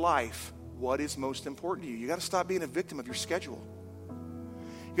your life what is most important to you. You got to stop being a victim of your schedule.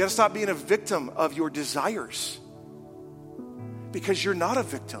 You got to stop being a victim of your desires. Because you're not a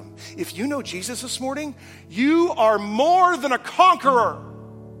victim. If you know Jesus this morning, you are more than a conqueror.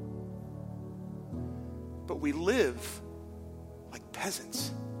 But we live like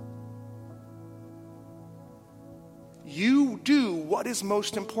peasants. You do what is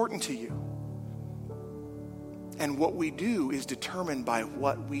most important to you. And what we do is determined by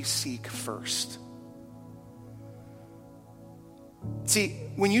what we seek first. See,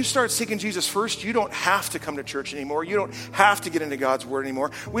 when you start seeking Jesus first, you don't have to come to church anymore. You don't have to get into God's word anymore.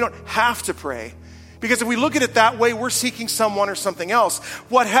 We don't have to pray. Because if we look at it that way, we're seeking someone or something else.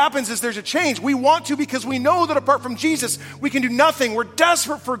 What happens is there's a change. We want to because we know that apart from Jesus, we can do nothing. We're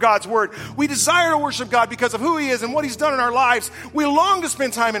desperate for God's word. We desire to worship God because of who he is and what he's done in our lives. We long to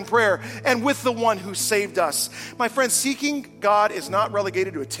spend time in prayer and with the one who saved us. My friends, seeking God is not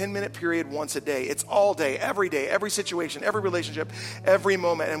relegated to a 10-minute period once a day. It's all day, every situation, every relationship, every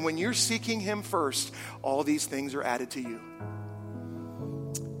moment. And when you're seeking him first, all these things are added to you.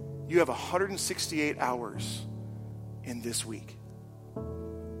 You have 168 hours in this week.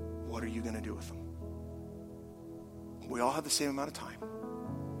 What are you going to do with them? We all have the same amount of time.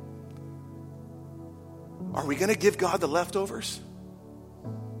 Are we going to give God the leftovers?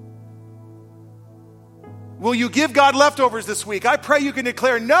 Will you give God leftovers this week? I pray you can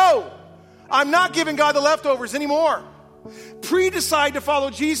declare, no, I'm not giving God the leftovers anymore. Pre-decide to follow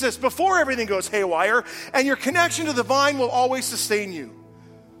Jesus before everything goes haywire, and your connection to the vine will always sustain you.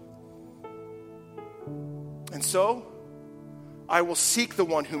 And so, I will seek the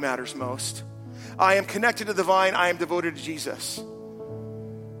one who matters most. I am connected to the vine. I am devoted to Jesus.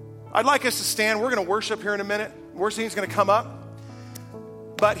 I'd like us to stand. We're going to worship here in a minute. Worship team's going to come up.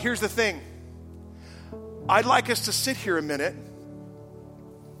 But here's the thing. I'd like us to sit here a minute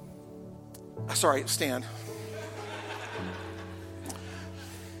Sorry, stand.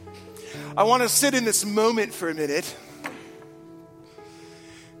 I want to sit in this moment for a minute.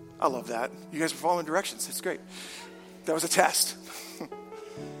 I love that. You guys are following directions. It's great. That was a test.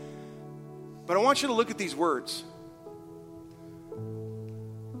 But I want you to look at these words.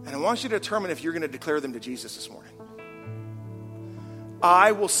 And I want you to determine if you're going to declare them to Jesus this morning.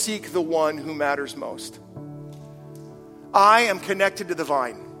 I will seek the one who matters most. I am connected to the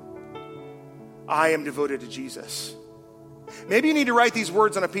vine. I am devoted to Jesus. Maybe you need to write these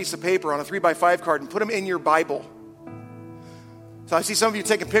words on a piece of paper, on a 3x5 card, and put them in your Bible. So I see some of you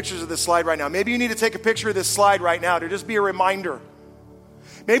taking pictures of this slide right now. Maybe you need to take a picture of this slide right now to just be a reminder.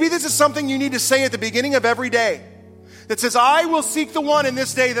 Maybe this is something you need to say at the beginning of every day that says, I will seek the one in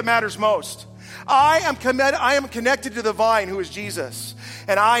this day that matters most. I am connected to the vine who is Jesus,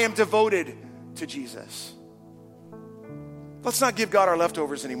 and I am devoted to Jesus. Let's not give God our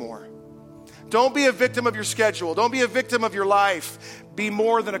leftovers anymore. Don't be a victim of your schedule. Don't be a victim of your life. Be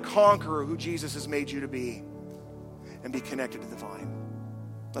more than a conqueror who Jesus has made you to be, and be connected to the vine.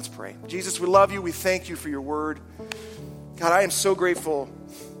 Let's pray. Jesus, we love you. We thank you for your word. God, I am so grateful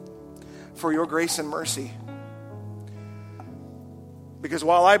for your grace and mercy. Because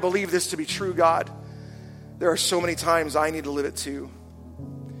while I believe this to be true, God, there are so many times I need to live it too.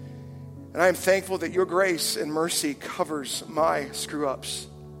 And I am thankful that your grace and mercy covers my screw-ups.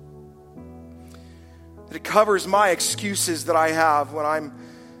 That it covers my excuses that I have when I'm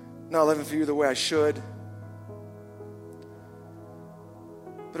not living for you the way I should.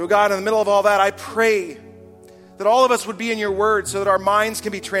 But oh God, in the middle of all that, I pray that all of us would be in your word so that our minds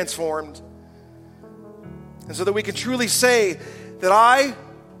can be transformed. And so that we can truly say that I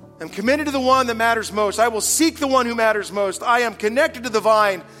am committed to the one that matters most. I will seek the one who matters most. I am connected to the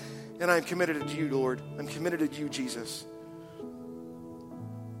vine, and I am committed to you, Lord. I'm committed to you, Jesus.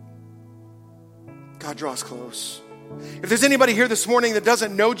 God, draw us close. If there's anybody here this morning that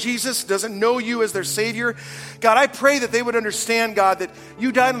doesn't know Jesus, doesn't know you as their Savior, God, I pray that they would understand, God, that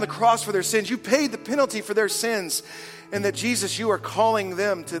you died on the cross for their sins. You paid the penalty for their sins. And that, Jesus, you are calling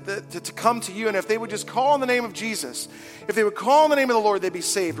them to come to you. And if they would just call on the name of Jesus, if they would call on the name of the Lord, they'd be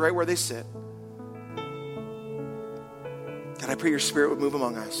saved right where they sit. God, I pray your Spirit would move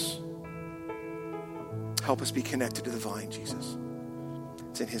among us. Help us be connected to the vine, Jesus.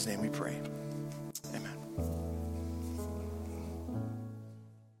 It's in his name we pray.